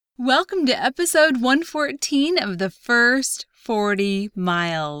Welcome to episode 114 of the first 40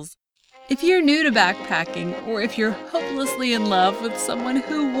 miles. If you're new to backpacking, or if you're hopelessly in love with someone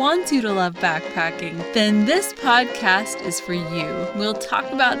who wants you to love backpacking, then this podcast is for you. We'll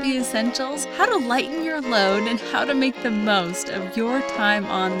talk about the essentials, how to lighten your load, and how to make the most of your time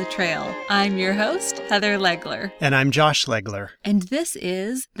on the trail. I'm your host, Heather Legler. And I'm Josh Legler. And this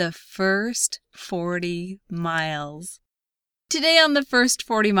is the first 40 miles. Today on the first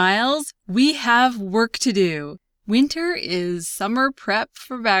 40 miles, we have work to do. Winter is summer prep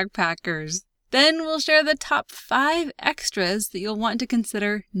for backpackers. Then we'll share the top 5 extras that you'll want to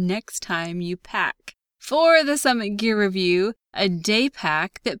consider next time you pack. For the Summit Gear Review, a day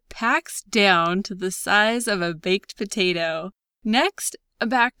pack that packs down to the size of a baked potato. Next, a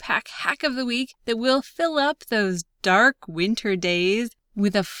backpack hack of the week that will fill up those dark winter days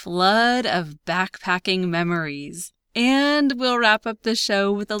with a flood of backpacking memories. And we'll wrap up the show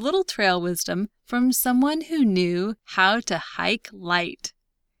with a little trail wisdom from someone who knew how to hike light.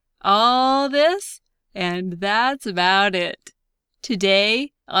 All this, and that's about it.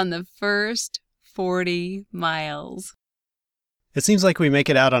 Today on the first 40 miles. It seems like we make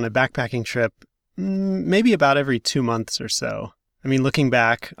it out on a backpacking trip maybe about every 2 months or so. I mean, looking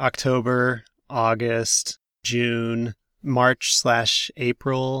back, October, August, June,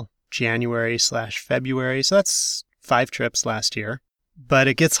 March/April, January/February. So that's 5 trips last year. But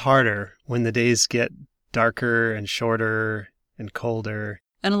it gets harder when the days get darker and shorter and colder.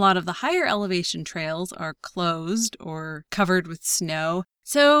 And a lot of the higher elevation trails are closed or covered with snow.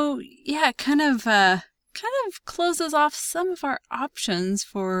 So yeah, it kind of closes off some of our options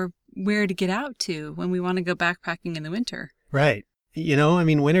for where to get out to when we want to go backpacking in the winter. Right. You know, I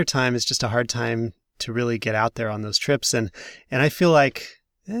mean, wintertime is just a hard time to really get out there on those trips. And I feel like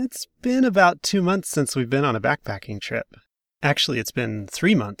it's been about 2 months since we've been on a backpacking trip. Actually, it's been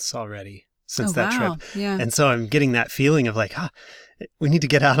 3 months already since that trip. Yeah. And so I'm getting that feeling of like, we need to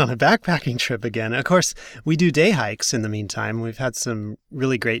get out on a backpacking trip again. Of course, we do day hikes in the meantime. We've had some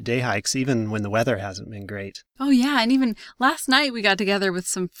really great day hikes, even when the weather hasn't been great. Oh, yeah. And even last night we got together with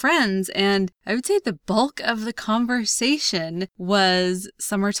some friends, and I would say the bulk of the conversation was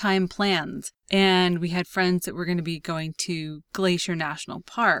summertime plans. And we had friends that were going to be going to Glacier National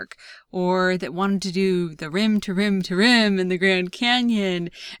Park, or that wanted to do the rim to rim to rim in the Grand Canyon.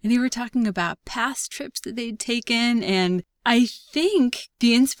 And they were talking about past trips that they'd taken. And I think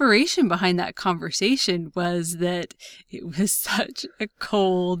the inspiration behind that conversation was that it was such a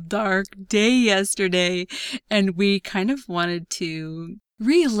cold, dark day yesterday, and we kind of wanted to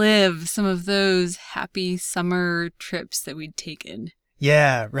relive some of those happy summer trips that we'd taken.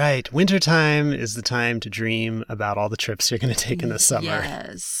 Yeah, right. Wintertime is the time to dream about all the trips you're going to take in the summer.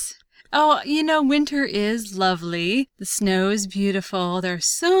 Yes. Oh, you know, winter is lovely. The snow is beautiful. There are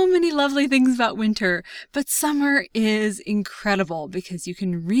so many lovely things about winter, but summer is incredible because you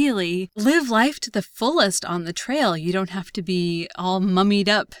can really live life to the fullest on the trail. You don't have to be all mummied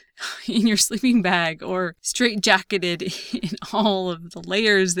up in your sleeping bag or straight-jacketed in all of the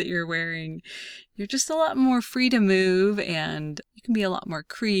layers that you're wearing. You're just a lot more free to move, and you can be a lot more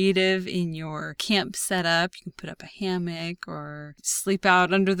creative in your camp setup. You can put up a hammock or sleep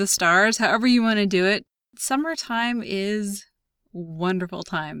out under the stars, however you want to do it. Summertime is a wonderful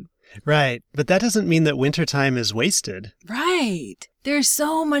time. Right. But that doesn't mean that wintertime is wasted. Right. There's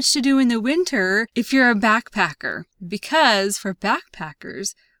so much to do in the winter if you're a backpacker, because for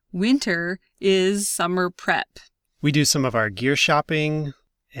backpackers, winter is summer prep. We do some of our gear shopping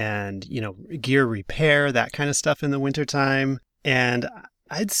and, gear repair, that kind of stuff in the wintertime. And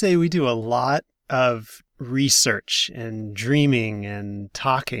I'd say we do a lot of research and dreaming and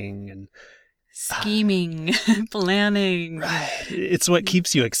talking and scheming, planning. Right. It's what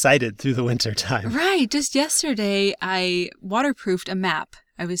keeps you excited through the wintertime. Right. Just yesterday, I waterproofed a map.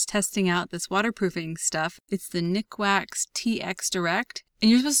 I was testing out this waterproofing stuff. It's the Nikwax TX Direct.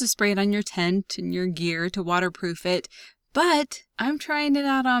 And you're supposed to spray it on your tent and your gear to waterproof it. But I'm trying it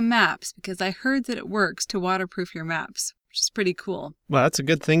out on maps because I heard that it works to waterproof your maps, which is pretty cool. Well, that's a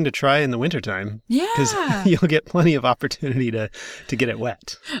good thing to try in the wintertime. Yeah. Because you'll get plenty of opportunity to get it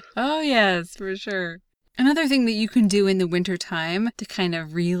wet. Oh, yes, for sure. Another thing that you can do in the wintertime to kind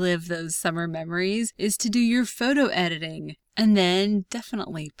of relive those summer memories is to do your photo editing and then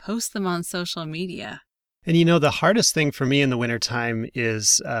definitely post them on social media. And the hardest thing for me in the wintertime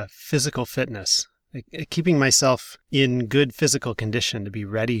is physical fitness. Keeping myself in good physical condition to be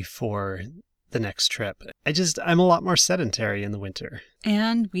ready for the next trip. I'm a lot more sedentary in the winter.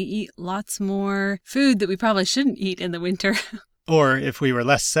 And we eat lots more food that we probably shouldn't eat in the winter. Or if we were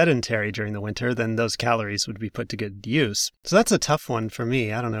less sedentary during the winter, then those calories would be put to good use. So that's a tough one for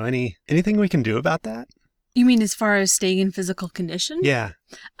me. I don't know. Anything we can do about that? You mean as far as staying in physical condition? Yeah.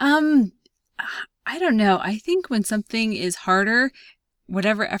 I don't know. I think when something is harder,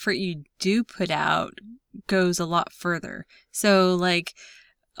 whatever effort you do put out goes a lot further. So like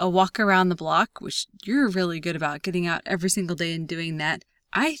a walk around the block, which you're really good about getting out every single day and doing that,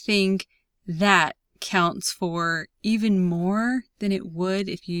 I think that counts for even more than it would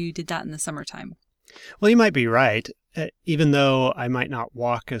if you did that in the summertime. Well, you might be right, even though I might not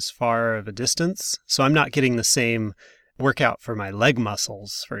walk as far of a distance. So I'm not getting the same workout for my leg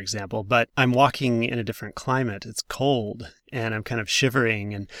muscles, for example, but I'm walking in a different climate. It's cold and I'm kind of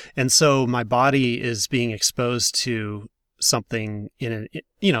shivering. And so my body is being exposed to something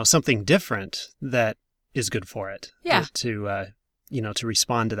something different that is good for it. Yeah. To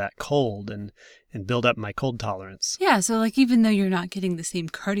respond to that cold and build up my cold tolerance. Yeah. So like, even though you're not getting the same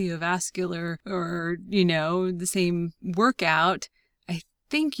cardiovascular or, the same workout, I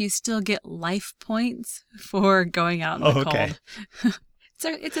think you still get life points for going out in the okay. cold.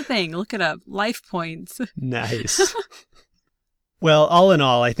 It's a thing. Look it up. Life points. Nice. Well, all in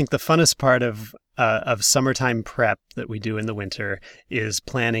all, I think the funnest part of summertime prep that we do in the winter is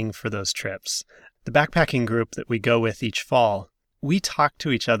planning for those trips. The backpacking group that we go with each fall, we talk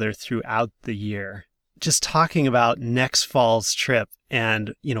to each other throughout the year, just talking about next fall's trip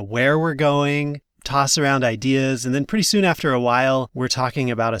and, where we're going, toss around ideas. And then pretty soon after a while, we're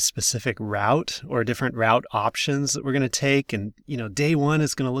talking about a specific route or different route options that we're going to take. And, day one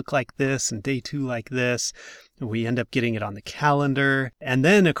is going to look like this and day two like this. We end up getting it on the calendar. And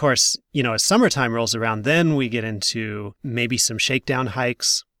then, of course, as summertime rolls around, then we get into maybe some shakedown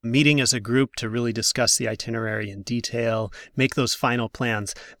hikes, meeting as a group to really discuss the itinerary in detail, make those final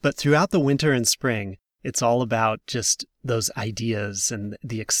plans. But throughout the winter and spring, it's all about just those ideas and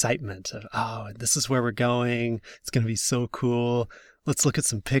the excitement of, this is where we're going. It's going to be so cool. Let's look at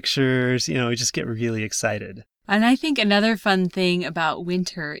some pictures. We just get really excited. And I think another fun thing about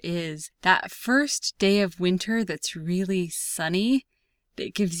winter is that first day of winter that's really sunny,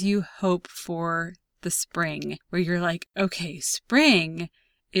 that gives you hope for the spring, where you're like, okay, spring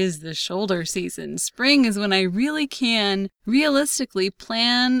is the shoulder season. Spring is when I really can realistically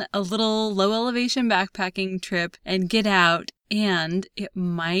plan a little low elevation backpacking trip and get out, and it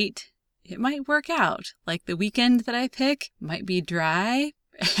might work out. Like the weekend that I pick might be dry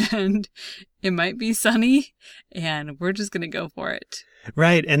and it might be sunny, and we're just going to go for it.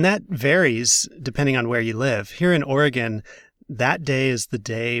 Right. And that varies depending on where you live. Here in Oregon, that day is the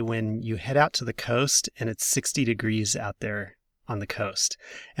day when you head out to the coast and it's 60 degrees out there on the coast.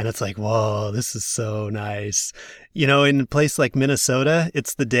 And it's like, whoa, this is so nice. In a place like Minnesota,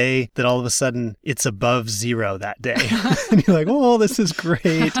 it's the day that all of a sudden it's above zero that day. And you're like, oh, this is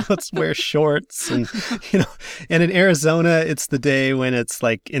great. Let's wear shorts. And, and in Arizona, it's the day when it's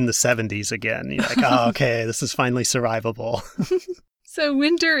like in the 70s again. You're like, oh, okay, this is finally survivable. So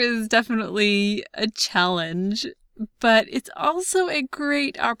winter is definitely a challenge, but it's also a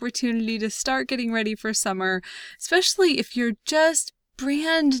great opportunity to start getting ready for summer, especially if you're just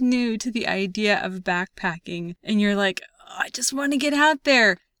brand new to the idea of backpacking and you're like, I just want to get out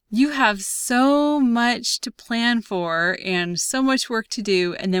there. You have so much to plan for and so much work to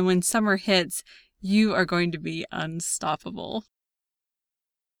do. And then when summer hits, you are going to be unstoppable.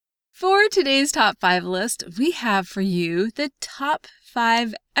 For today's top 5 list, we have for you the top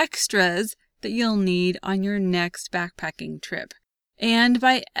 5 extras that you'll need on your next backpacking trip. And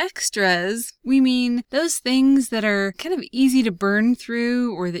by extras, we mean those things that are kind of easy to burn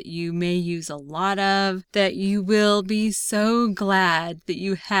through or that you may use a lot of, that you will be so glad that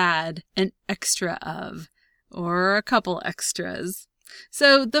you had an extra of, or a couple extras.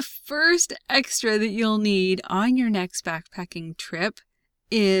 So the first extra that you'll need on your next backpacking trip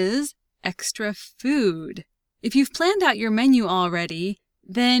is extra food. If you've planned out your menu already,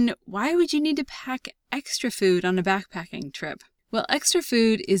 then why would you need to pack extra food on a backpacking trip? Well, extra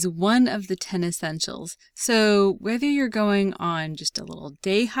food is one of the 10 essentials. So whether you're going on just a little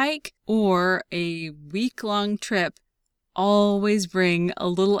day hike or a week-long trip, always bring a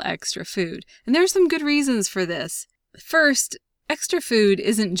little extra food. And there are some good reasons for this. First, extra food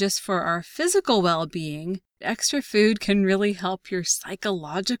isn't just for our physical well-being. Extra food can really help your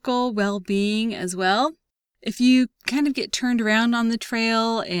psychological well-being as well. If you kind of get turned around on the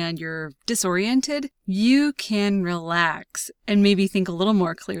trail and you're disoriented, you can relax and maybe think a little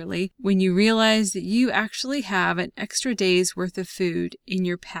more clearly when you realize that you actually have an extra day's worth of food in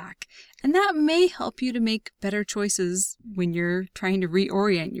your pack. And that may help you to make better choices when you're trying to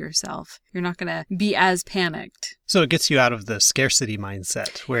reorient yourself. You're not going to be as panicked. So it gets you out of the scarcity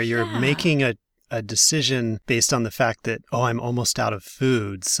mindset where you're making a decision based on the fact that, oh, I'm almost out of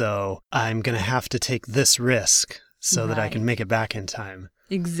food, so I'm going to have to take this risk so that I can make it back in time.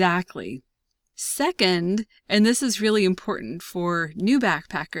 Exactly. Second, and this is really important for new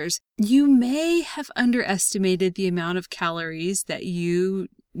backpackers, you may have underestimated the amount of calories that you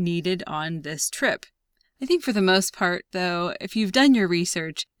needed on this trip. I think for the most part, though, if you've done your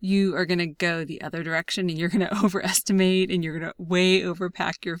research, you are going to go the other direction and you're going to overestimate and you're going to way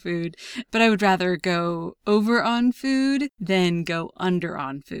overpack your food. But I would rather go over on food than go under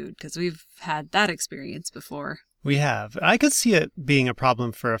on food because we've had that experience before. We have. I could see it being a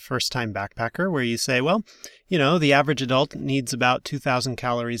problem for a first-time backpacker where you say, well, the average adult needs about 2,000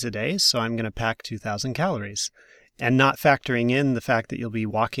 calories a day, so I'm going to pack 2,000 calories. And not factoring in the fact that you'll be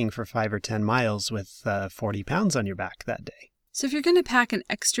walking for 5 or 10 miles with 40 pounds on your back that day. So if you're going to pack an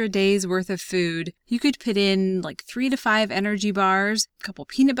extra day's worth of food, you could put in like 3 to 5 energy bars, a couple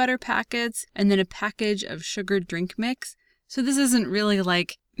peanut butter packets, and then a package of sugared drink mix. So this isn't really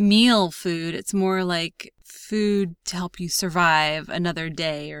like meal food. It's more like food to help you survive another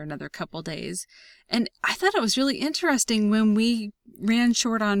day or another couple days. And I thought it was really interesting when we ran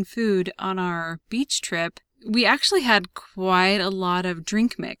short on food on our beach trip. We actually had quite a lot of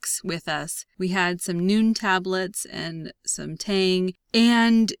drink mix with us. We had some Noon tablets and some Tang.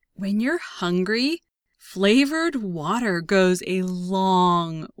 And when you're hungry, flavored water goes a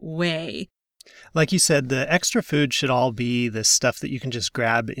long way. Like you said, the extra food should all be the stuff that you can just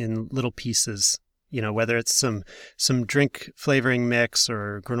grab in little pieces. Whether it's some drink flavoring mix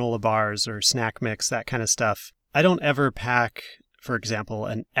or granola bars or snack mix, that kind of stuff. I don't ever pack, for example,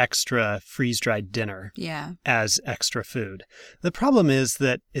 an extra freeze-dried dinner as extra food. The problem is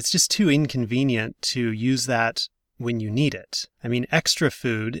that it's just too inconvenient to use that when you need it. I mean, extra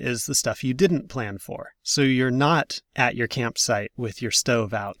food is the stuff you didn't plan for. So you're not at your campsite with your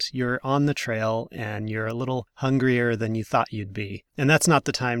stove out. You're on the trail and you're a little hungrier than you thought you'd be. And that's not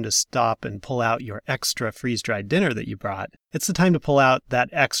the time to stop and pull out your extra freeze-dried dinner that you brought. It's the time to pull out that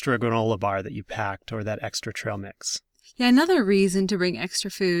extra granola bar that you packed or that extra trail mix. Yeah, another reason to bring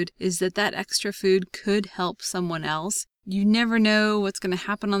extra food is that extra food could help someone else. You never know what's going to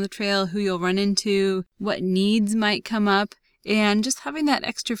happen on the trail, who you'll run into, what needs might come up, and just having that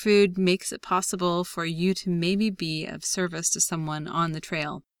extra food makes it possible for you to maybe be of service to someone on the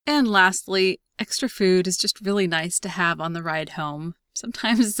trail. And lastly, extra food is just really nice to have on the ride home.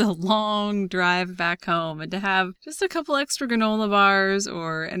 Sometimes it's a long drive back home, and to have just a couple extra granola bars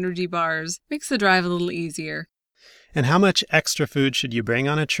or energy bars makes the drive a little easier. And how much extra food should you bring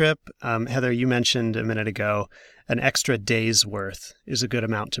on a trip? Heather, you mentioned a minute ago, an extra day's worth is a good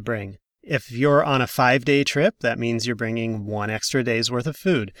amount to bring. If you're on a 5-day trip, that means you're bringing 1 extra day's worth of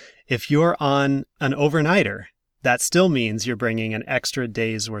food. If you're on an overnighter, that still means you're bringing an extra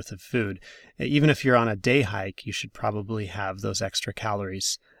day's worth of food. Even if you're on a day hike, you should probably have those extra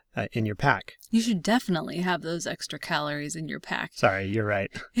calories in your pack. You should definitely have those extra calories in your pack. Sorry, you're right.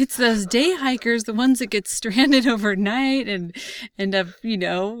 It's those day hikers, the ones that get stranded overnight and end up,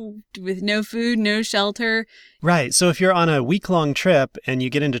 with no food, no shelter. Right. So if you're on a week-long trip and you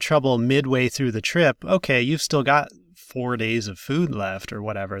get into trouble midway through the trip, okay, you've still got 4 days of food left or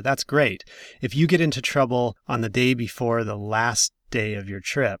whatever. That's great. If you get into trouble on the day before the last day of your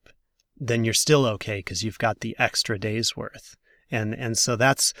trip, then you're still okay because you've got the extra day's worth. And so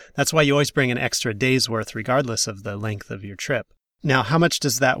that's why you always bring an extra day's worth regardless of the length of your trip. Now, how much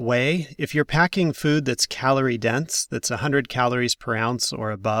does that weigh? If you're packing food that's calorie dense, that's 100 calories per ounce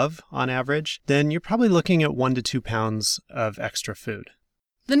or above on average, then you're probably looking at 1 to 2 pounds of extra food.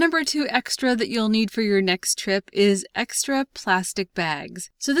 The number 2 extra that you'll need for your next trip is extra plastic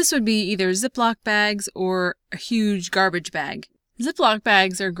bags. So this would be either Ziploc bags or a huge garbage bag. Ziploc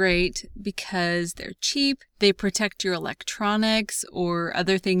bags are great because they're cheap, they protect your electronics or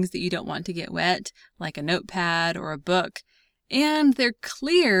other things that you don't want to get wet, like a notepad or a book, and they're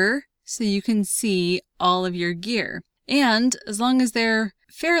clear so you can see all of your gear. And as long as they're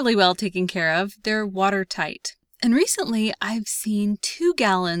fairly well taken care of, they're watertight. And recently, I've seen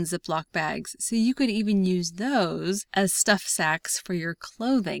 2-gallon Ziploc bags, so you could even use those as stuff sacks for your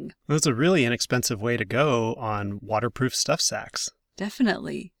clothing. That's a really inexpensive way to go on waterproof stuff sacks.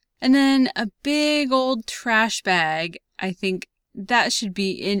 Definitely. And then a big old trash bag, I think, that should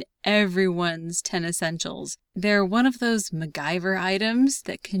be in everyone's 10 essentials. They're one of those MacGyver items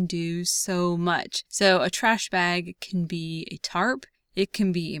that can do so much. So a trash bag can be a tarp. It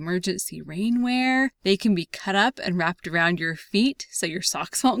can be emergency rainwear. They can be cut up and wrapped around your feet so your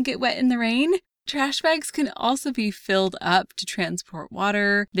socks won't get wet in the rain. Trash bags can also be filled up to transport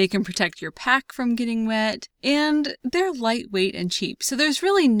water. They can protect your pack from getting wet, and they're lightweight and cheap. So there's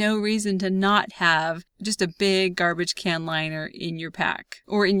really no reason to not have just a big garbage can liner in your pack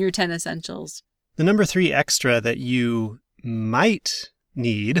or in your 10 essentials. The number 3 extra that you might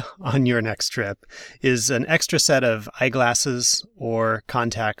need on your next trip is an extra set of eyeglasses or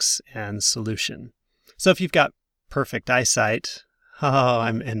contacts and solution. So if you've got perfect eyesight, oh,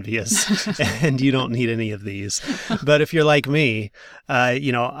 I'm envious. And you don't need any of these. But if you're like me,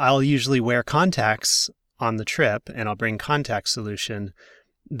 I'll usually wear contacts on the trip and I'll bring contact solution.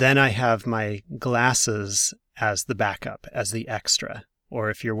 Then I have my glasses as the backup, as the extra. Or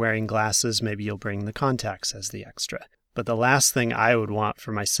if you're wearing glasses, maybe you'll bring the contacts as the extra. But the last thing I would want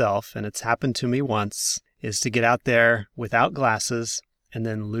for myself, and it's happened to me once, is to get out there without glasses and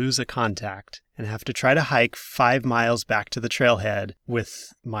then lose a contact and have to try to hike 5 miles back to the trailhead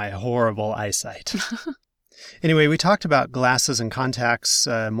with my horrible eyesight. Anyway, we talked about glasses and contacts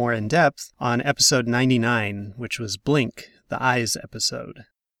more in depth on episode 99, which was Blink, the Eyes episode.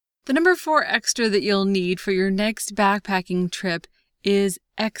 The number 4 extra that you'll need for your next backpacking trip is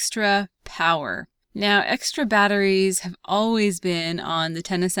extra power. Now, extra batteries have always been on the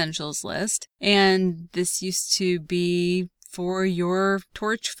 10 essentials list, and this used to be for your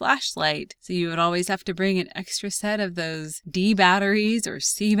torch flashlight. So you would always have to bring an extra set of those D batteries or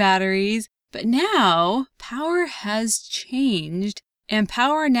C batteries. But now power has changed, and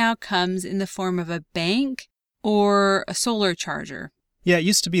power now comes in the form of a bank or a solar charger. Yeah, it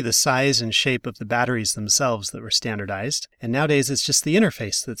used to be the size and shape of the batteries themselves that were standardized. And nowadays it's just the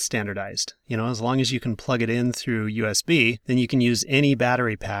interface that's standardized. As long as you can plug it in through USB, then you can use any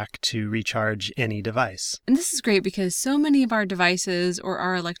battery pack to recharge any device. And this is great because so many of our devices or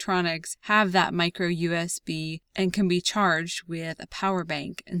our electronics have that micro USB and can be charged with a power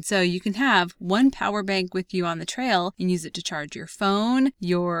bank. And so you can have one power bank with you on the trail and use it to charge your phone,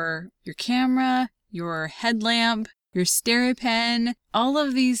 your camera, your headlamp, your stereo pen, all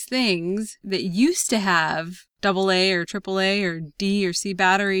of these things that used to have AA or AAA or D or C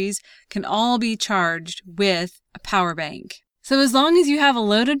batteries can all be charged with a power bank. So as long as you have a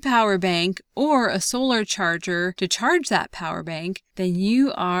loaded power bank or a solar charger to charge that power bank, then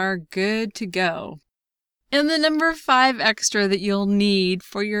you are good to go. And the number 5 extra that you'll need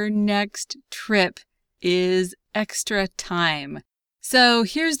for your next trip is extra time. So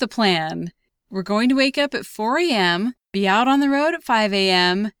here's the plan. We're going to wake up at 4 a.m., be out on the road at 5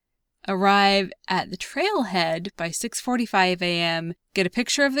 a.m., arrive at the trailhead by 6:45 a.m., get a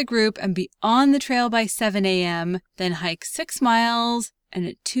picture of the group, and be on the trail by 7 a.m., then hike 6 miles, and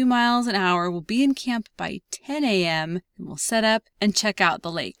at 2 miles an hour, we'll be in camp by 10 a.m., and we'll set up and check out the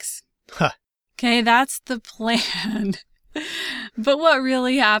lakes. Huh. Okay, that's the plan. But what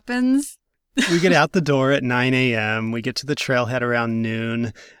really happens? We get out the door at 9 a.m., we get to the trailhead around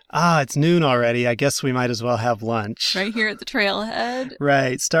noon. It's noon already. I guess we might as well have lunch. Right here at the trailhead.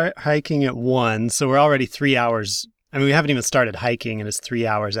 Right. Start hiking at 1. So we're already 3 hours. We haven't even started hiking, and it's 3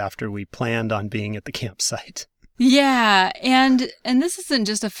 hours after we planned on being at the campsite. Yeah. And this isn't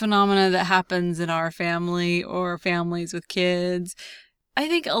just a phenomena that happens in our family or families with kids. I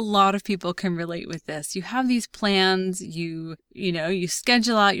think a lot of people can relate with this. You have these plans, you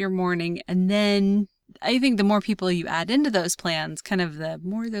schedule out your morning, and then I think the more people you add into those plans, kind of the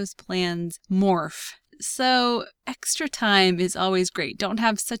more those plans morph. So extra time is always great. Don't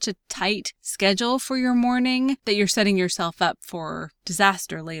have such a tight schedule for your morning that you're setting yourself up for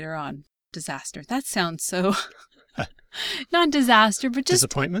disaster later on. Disaster. That sounds so... Not disaster, but just...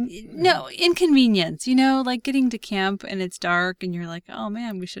 Disappointment? No, inconvenience. Like getting to camp and it's dark and you're like, oh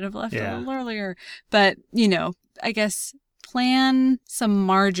man, we should have left a little earlier. But, I guess... plan some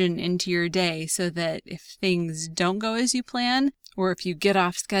margin into your day so that if things don't go as you plan, or if you get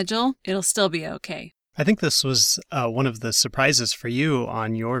off schedule, it'll still be okay. I think this was one of the surprises for you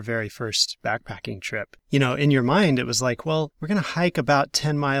on your very first backpacking trip. In your mind, it was like, well, we're going to hike about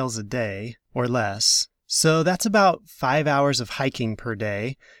 10 miles a day or less. So that's about 5 hours of hiking per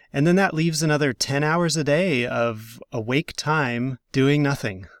day. And then that leaves another 10 hours a day of awake time doing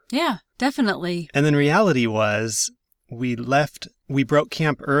nothing. Yeah, definitely. And then reality was... we broke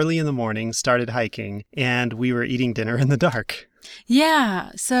camp early in the morning, started hiking, and we were eating dinner in the dark.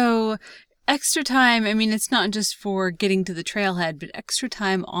 Yeah. So extra time, I mean, it's not just for getting to the trailhead, but extra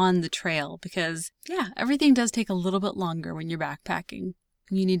time on the trail because, yeah, everything does take a little bit longer when you're backpacking.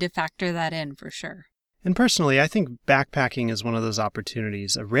 You need to factor that in for sure. And personally, I think backpacking is one of those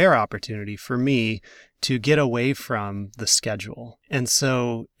opportunities, a rare opportunity for me to get away from the schedule. And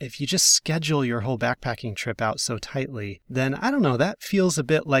so if you just schedule your whole backpacking trip out so tightly, then I don't know, that feels a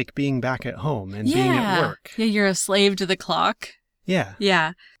bit like being back at home and being at work. Yeah, you're a slave to the clock. Yeah.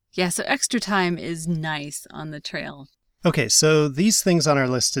 Yeah, so extra time is nice on the trail. Okay, so these things on our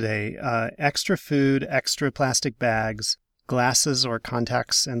list today, extra food, extra plastic bags, glasses or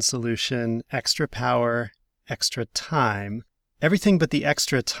contacts and solution, extra power, extra time. Everything but the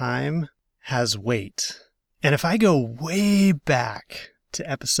extra time has weight. And if I go way back to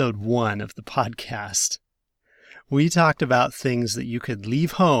episode 1 of the podcast, we talked about things that you could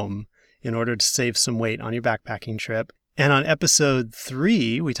leave home in order to save some weight on your backpacking trip. And on episode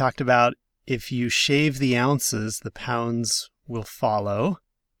 3, we talked about if you shave the ounces, the pounds will follow.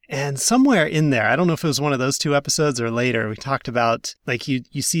 And somewhere in there, I don't know if it was one of those 2 episodes or later, we talked about, like,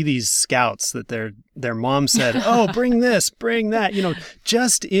 you see these scouts that their mom said, oh, bring this, bring that,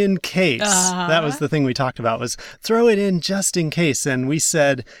 just in case. That was the thing we talked about, was throw it in just in case. And we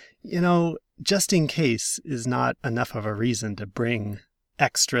said, just in case is not enough of a reason to bring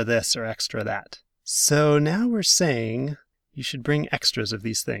extra this or extra that. So now we're saying you should bring extras of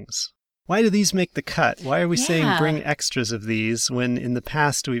these things. Why do these make the cut? Why are we saying bring extras of these when in the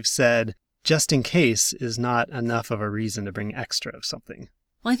past we've said just in case is not enough of a reason to bring extra of something?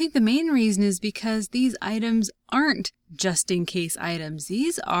 Well, I think the main reason is because these items aren't just in case items.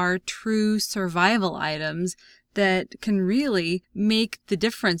 These are true survival items that can really make the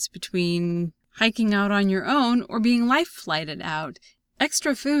difference between hiking out on your own or being life flighted out.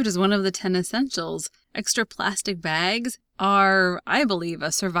 Extra food is one of the 10 essentials. Extra plastic bags are, I believe,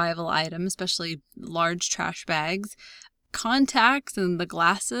 a survival item, especially large trash bags. Contacts and the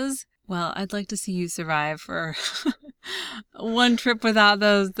glasses, well, I'd like to see you survive for one trip without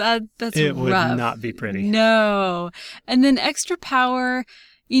those. That's it rough. Would not be pretty. No. And then extra power,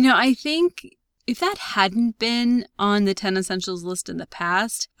 I think if that hadn't been on the 10 essentials list in the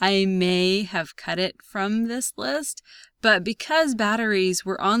past, I may have cut it from this list. But because batteries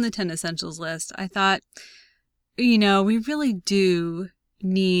were on the 10 essentials list, I thought, we really do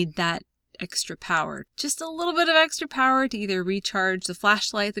need that extra power. Just a little bit of extra power to either recharge the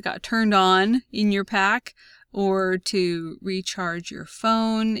flashlight that got turned on in your pack or to recharge your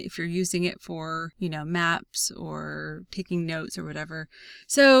phone if you're using it for, maps or taking notes or whatever.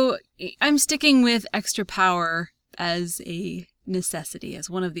 So I'm sticking with extra power as a necessity, as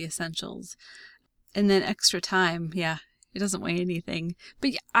one of the essentials. And then extra time, it doesn't weigh anything.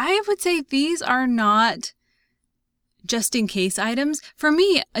 But I would say these are not just in case items. For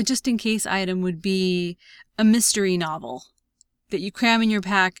me, a just in case item would be a mystery novel that you cram in your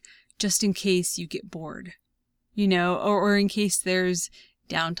pack just in case you get bored, or in case there's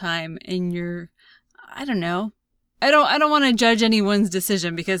downtime and I don't know. I don't want to judge anyone's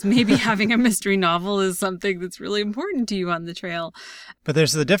decision because maybe having a mystery novel is something that's really important to you on the trail. But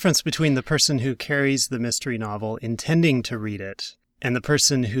there's the difference between the person who carries the mystery novel intending to read it and the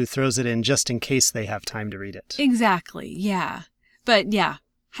person who throws it in just in case they have time to read it. Exactly, yeah. But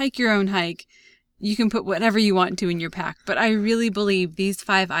hike your own hike. You can put whatever you want to in your pack. But I really believe these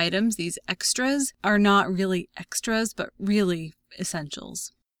 5 items, these extras, are not really extras, but really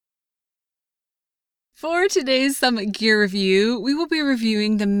essentials. For today's Summit Gear Review, we will be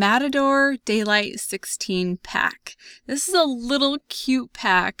reviewing the Matador Daylight 16 pack. This is a little cute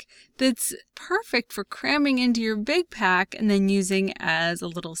pack that's perfect for cramming into your big pack and then using as a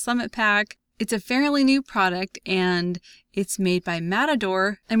little summit pack. It's a fairly new product and it's made by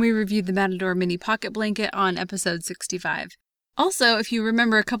Matador, and we reviewed the Matador Mini Pocket Blanket on episode 65. Also, if you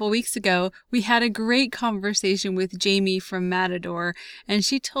remember a couple weeks ago, we had a great conversation with Jamie from Matador, and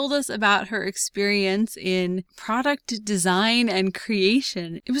she told us about her experience in product design and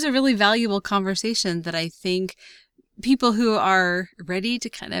creation. It was a really valuable conversation that I think people who are ready to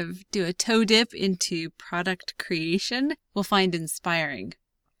kind of do a toe dip into product creation will find inspiring.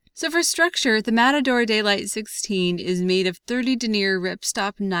 So for structure, the Matador Daylight 16 is made of 30 denier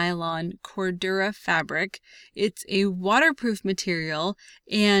ripstop nylon Cordura fabric. It's a waterproof material,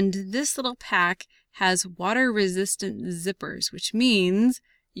 and this little pack has water-resistant zippers, which means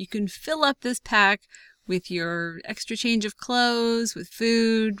you can fill up this pack with your extra change of clothes, with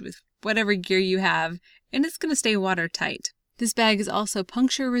food, with whatever gear you have, and it's going to stay watertight. This bag is also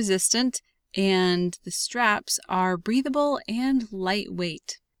puncture resistant, and the straps are breathable and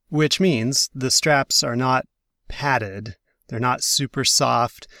lightweight. Which means the straps are not padded. They're not super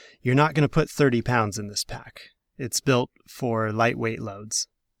soft. You're not going to put 30 pounds in this pack. It's built for lightweight loads.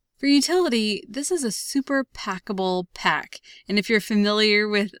 For utility, this is a super packable pack. And if you're familiar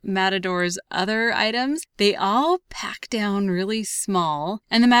with Matador's other items, they all pack down really small.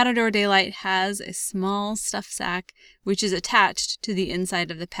 And the Matador Daylight has a small stuff sack, which is attached to the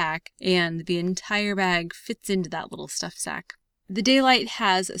inside of the pack, and the entire bag fits into that little stuff sack. The Daylight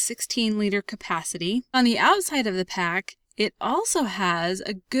has a 16-liter capacity. On the outside of the pack, it also has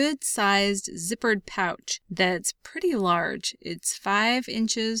a good-sized zippered pouch that's pretty large. It's 5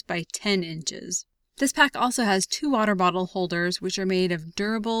 inches by 10 inches. This pack also has 2 water bottle holders, which are made of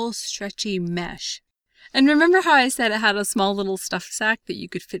durable, stretchy mesh. And remember how I said it had a small little stuff sack that you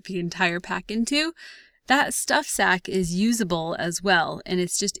could fit the entire pack into? That stuff sack is usable as well, and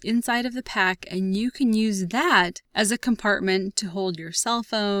it's just inside of the pack, and you can use that as a compartment to hold your cell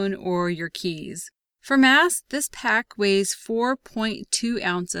phone or your keys. For mass, this pack weighs 4.2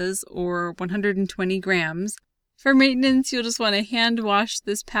 ounces or 120 grams. For maintenance, you'll just want to hand wash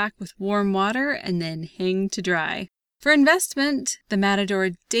this pack with warm water and then hang to dry. For investment, the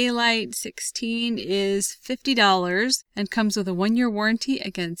Matador Daylight 16 is $50 and comes with a 1-year warranty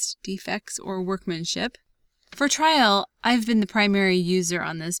against defects or workmanship. For trial, I've been the primary user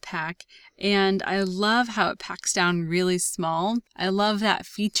on this pack, and I love how it packs down really small. I love that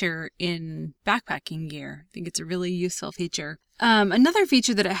feature in backpacking gear. I think it's a really useful feature. Another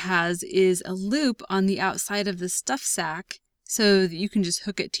feature that it has is a loop on the outside of the stuff sack so that you can just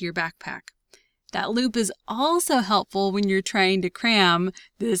hook it to your backpack. That loop is also helpful when you're trying to cram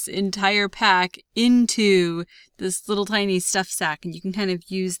this entire pack into this little tiny stuff sack, and you can kind of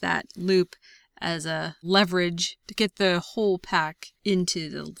use that loop as a leverage to get the whole pack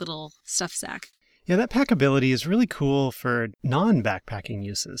into the little stuff sack. Yeah, that packability is really cool for non-backpacking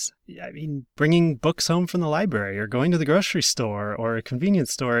uses. I mean, bringing books home from the library or going to the grocery store or a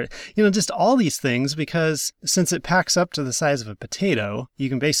convenience store, just all these things, because since it packs up to the size of a potato, you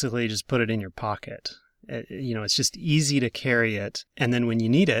can basically just put it in your pocket. It's just easy to carry it. And then when you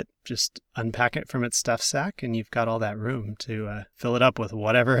need it, just unpack it from its stuff sack and you've got all that room to fill it up with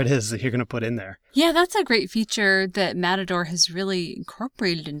whatever it is that you're going to put in there. Yeah, that's a great feature that Matador has really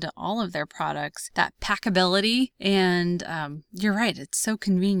incorporated into all of their products, that packability. And you're right, it's so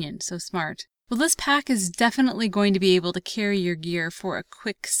convenient, so smart. Well, this pack is definitely going to be able to carry your gear for a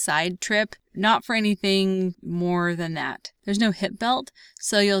quick side trip, not for anything more than that. There's no hip belt,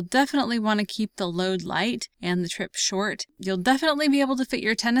 so you'll definitely want to keep the load light and the trip short. You'll definitely be able to fit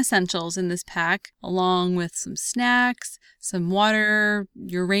your 10 essentials in this pack, along with some snacks, some water,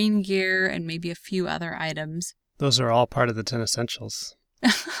 your rain gear, and maybe a few other items. Those are all part of the 10 essentials.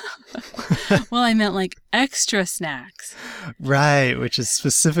 Well, I meant like extra snacks. Right, which is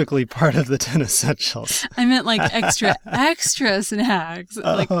specifically part of the 10 essentials. I meant like extra snacks.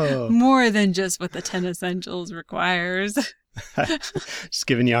 Like more than just what the 10 essentials requires. Just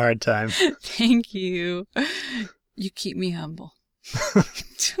giving you a hard time. Thank you. You keep me humble.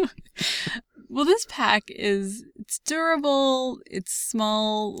 Well, this pack it's durable, it's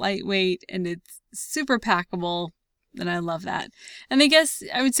small, lightweight, and it's super packable. And I love that. And I guess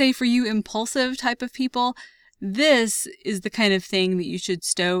I would say for you impulsive type of people, this is the kind of thing that you should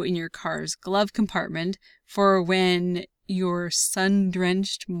stow in your car's glove compartment for when your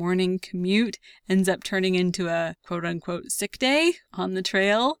sun-drenched morning commute ends up turning into a quote-unquote sick day on the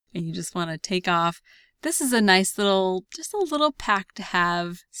trail and you just want to take off. This is a nice just a little pack to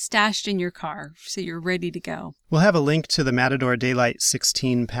have stashed in your car so you're ready to go. We'll have a link to the Matador Daylight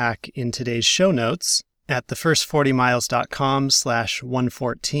 16 pack in today's show notes at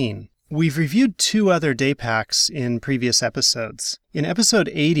thefirst40miles.com/114. We've reviewed 2 other day packs in previous episodes. In episode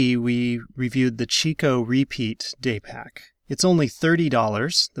 80, we reviewed the Chico Repeat Day Pack. It's only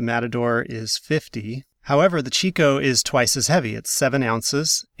 $30. The Matador is $50. However, the Chico is twice as heavy. It's 7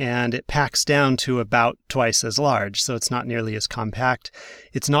 ounces, and it packs down to about twice as large, so it's not nearly as compact.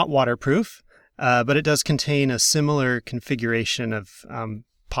 It's not waterproof, but it does contain a similar configuration of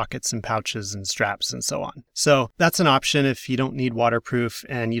pockets and pouches and straps and so on. So that's an option if you don't need waterproof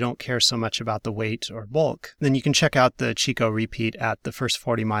and you don't care so much about the weight or bulk. Then you can check out the Chico Repeat at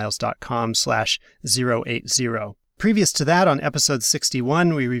thefirst40miles.com/080. Previous to that, on episode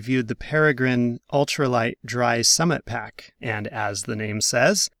 61, we reviewed the Peregrine Ultralight Dry Summit Pack. And as the name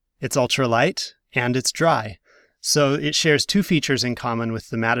says, it's ultralight and it's dry. So it shares 2 features in common with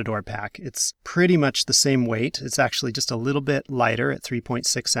the Matador pack. It's pretty much the same weight. It's actually just a little bit lighter at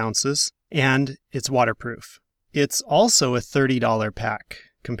 3.6 ounces, and it's waterproof. It's also a $30 pack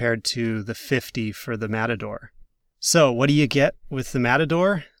compared to the $50 for the Matador. So what do you get with the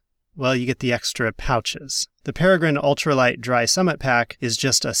Matador? Well, you get the extra pouches. The Peregrine Ultralight Dry Summit Pack is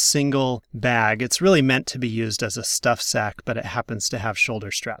just a single bag. It's really meant to be used as a stuff sack, but it happens to have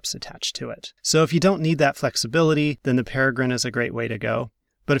shoulder straps attached to it. So if you don't need that flexibility, then the Peregrine is a great way to go.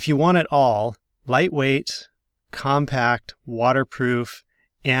 But if you want it all, lightweight, compact, waterproof,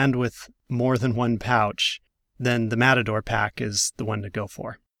 and with more than one pouch, then the Matador pack is the one to go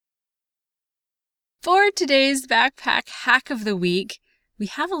for. For today's backpack hack of the week, we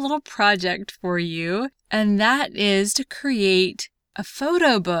have a little project for you, and that is to create a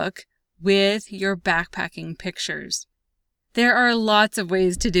photo book with your backpacking pictures. There are lots of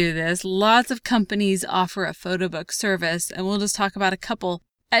ways to do this. Lots of companies offer a photo book service, and we'll just talk about a couple.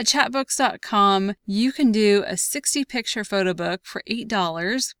 At chatbooks.com, you can do a 60-picture photo book for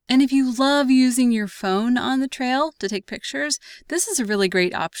 $8. And if you love using your phone on the trail to take pictures, this is a really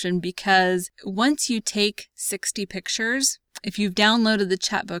great option because once you take 60 pictures, if you've downloaded the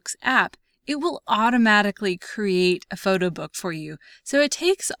Chatbooks app, it will automatically create a photo book for you. So it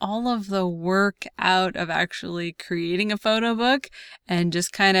takes all of the work out of actually creating a photo book and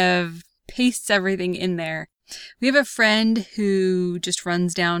just kind of pastes everything in there. We have a friend who just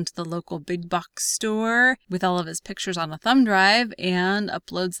runs down to the local big box store with all of his pictures on a thumb drive and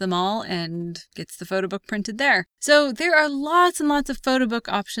uploads them all and gets the photo book printed there. So there are lots and lots of photo book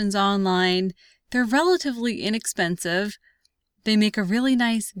options online. They're relatively inexpensive. They make a really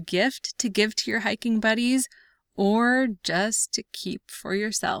nice gift to give to your hiking buddies or just to keep for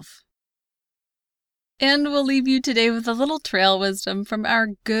yourself. And we'll leave you today with a little trail wisdom from our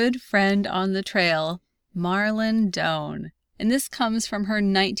good friend on the trail, Marlon Doan. And this comes from her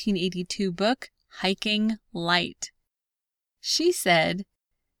 1982 book, Hiking Light. She said,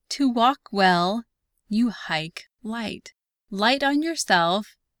 "To walk well, you hike light. Light on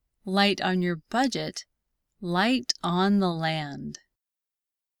yourself, light on your budget, light on the land."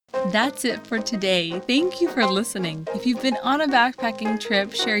 That's it for today. Thank you for listening. If you've been on a backpacking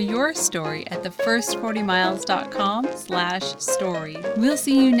trip, share your story at thefirst40miles.com/story. We'll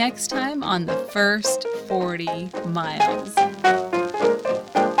see you next time on The First 40 Miles.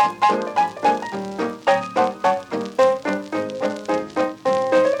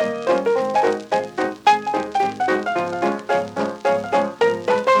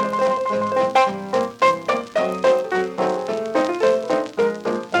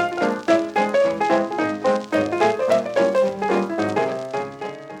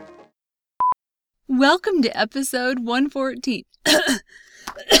 Welcome to episode 114.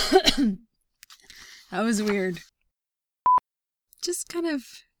 That was weird. Just kind of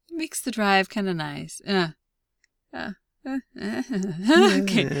makes the drive kind of nice. Okay.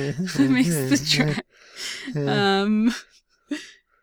 Makes the drive.